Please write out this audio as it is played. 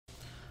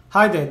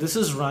Hi there, this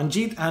is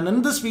Ranjit, and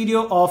in this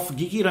video of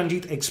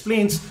Geekyranjit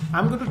Explains,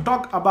 I'm going to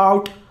talk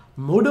about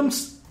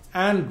modems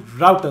and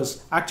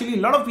routers. Actually, a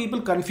lot of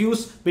people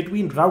confuse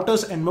between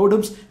routers and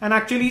modems, and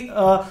actually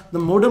the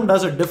modem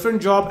does a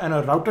different job and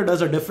a router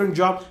does a different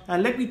job,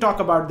 and let me talk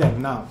about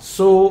them now.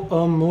 So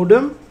a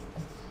modem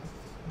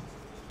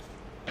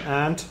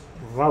and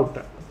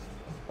router.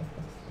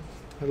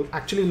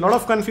 Actually, a lot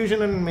of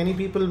confusion and many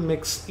people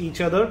mix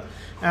each other,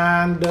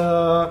 and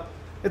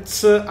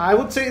I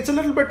would say it's a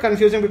little bit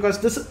confusing because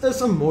this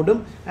is a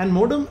modem, and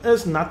modem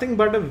is nothing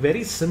but a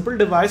very simple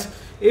device.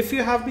 If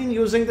you have been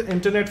using the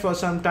internet for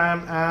some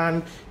time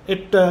and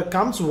it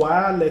comes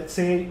via, let's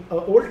say, an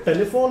old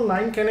telephone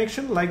line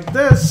connection like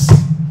this,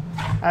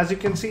 as you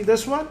can see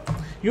this one,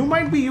 you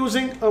might be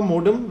using a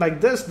modem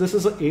like this. This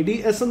is an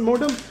ADSL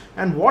modem,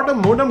 and what a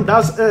modem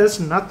does is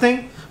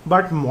nothing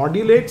but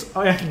modulates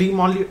or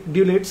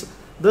demodulates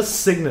the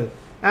signal.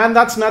 And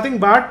that's nothing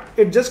but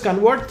it just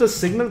converts the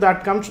signal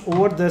that comes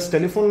over this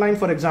telephone line,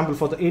 for example,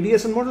 for the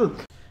ADSL model,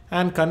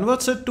 and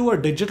converts it to a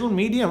digital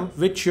medium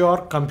which your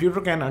computer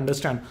can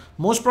understand.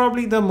 Most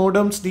probably the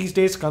modems these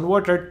days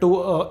convert it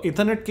to an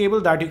Ethernet cable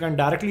that you can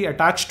directly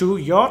attach to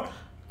your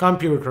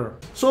computer.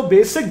 So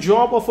basic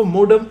job of a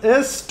modem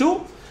is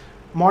to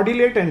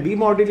modulate and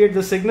demodulate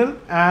the signal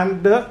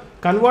and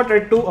convert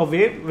it to a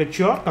way which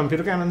your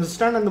computer can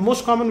understand, and the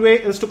most common way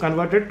is to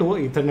convert it to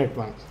an Ethernet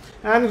one.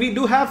 And we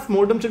do have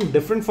modems in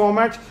different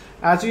formats.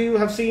 As you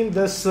have seen,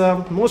 this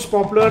most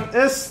popular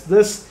is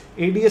this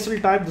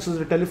ADSL type. This is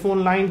a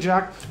telephone line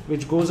jack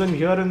which goes in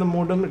here in the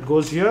modem. It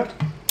goes here.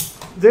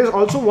 There's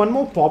also one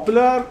more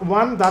popular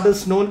one that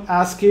is known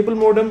as cable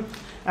modem,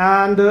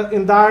 and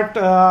in that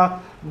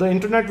the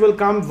internet will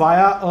come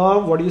via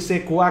a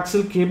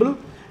coaxial cable,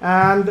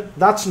 and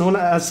that's known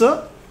as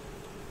a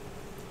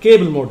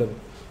cable modem.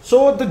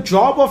 So the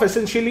job of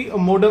essentially a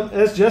modem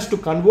is just to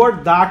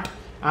convert that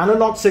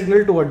analog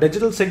signal to a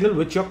digital signal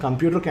which your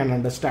computer can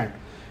understand.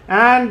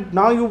 And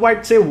now you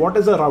might say, what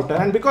is a router?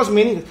 And because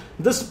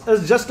this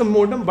is just a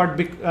modem, but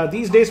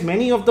these days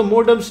many of the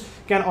modems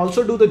can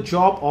also do the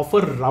job of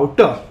a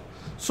router.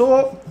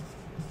 So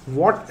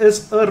what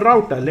is a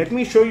router? Let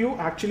me show you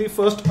actually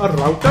first a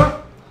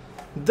router.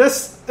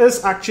 This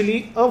is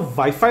actually a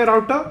Wi-Fi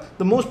router,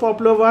 the most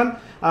popular one,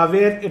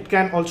 where it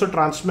can also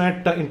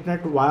transmit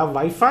internet via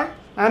Wi-Fi.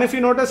 And if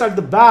you notice at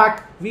the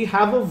back, we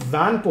have a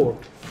WAN port.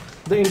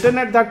 The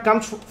internet that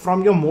comes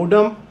from your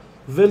modem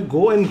will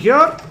go in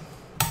here,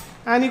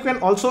 and you can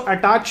also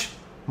attach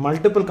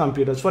multiple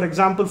computers. For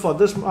example, for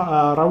this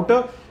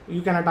router,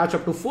 you can attach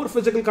up to 4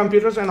 physical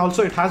computers, and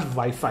also it has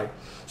Wi-Fi.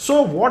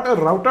 So what a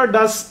router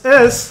does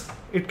is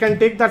it can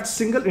take that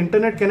single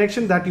internet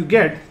connection that you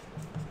get.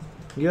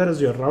 Here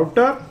is your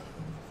router,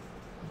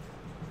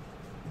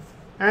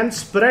 and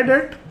spread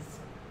it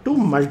to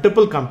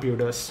multiple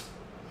computers.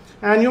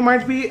 And you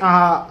might be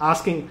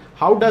asking,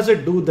 how does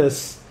it do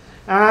this?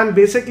 And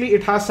basically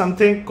it has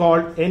something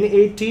called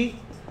NAT,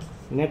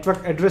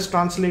 Network Address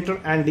Translator,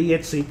 and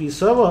DHCP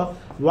server,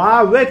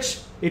 via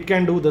which it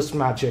can do this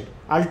magic.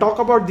 I'll talk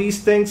about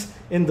these things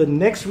in the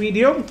next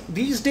video.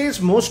 These days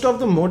most of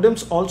the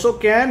modems also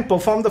can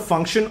perform the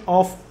function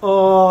of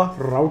a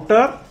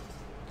router,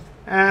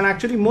 and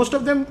actually most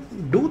of them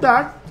do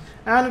that,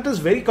 and it is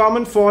very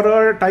common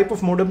for a type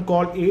of modem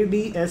called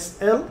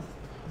ADSL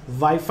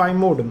Wi-Fi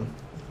modem.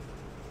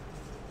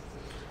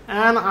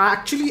 And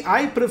actually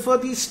I prefer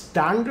these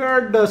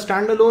standard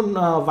standalone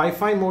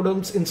Wi-Fi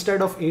modems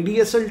instead of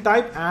ADSL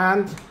type,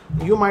 and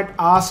you might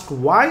ask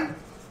why.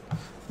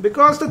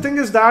 Because the thing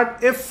is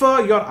that if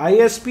your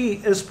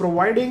ISP is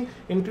providing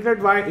internet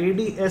via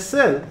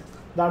ADSL,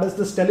 that is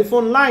this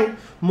telephone line,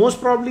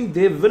 most probably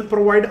they will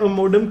provide a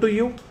modem to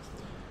you.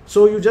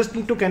 So you just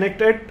need to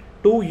connect it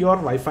to your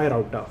Wi-Fi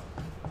router.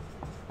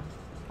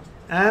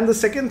 And the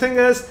second thing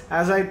is,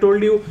 as I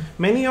told you,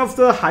 many of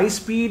the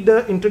high-speed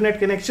internet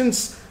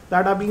connections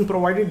that are being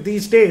provided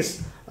these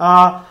days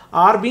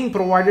are being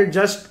provided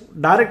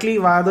just directly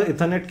via the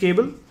Ethernet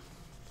cable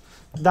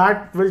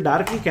that will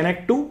directly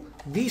connect to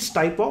these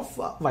type of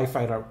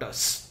Wi-Fi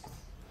routers.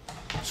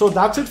 So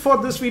that's it for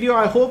this video.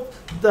 I hope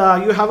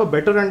you have a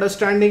better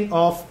understanding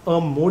of a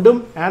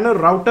modem and a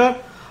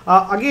router.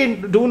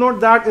 Again, do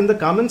note that in the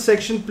comment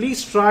section,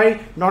 please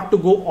try not to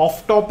go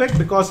off topic,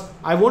 because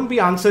I won't be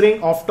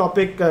answering off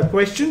topic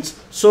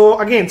questions. So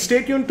again,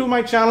 stay tuned to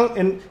my channel.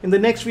 In the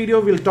next video,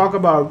 we'll talk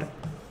about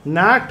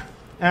NAT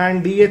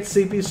and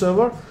DHCP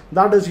server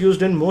that is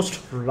used in most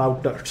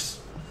routers.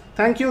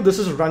 Thank you. This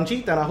is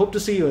Ranjit, and I hope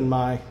to see you in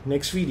my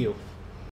next video.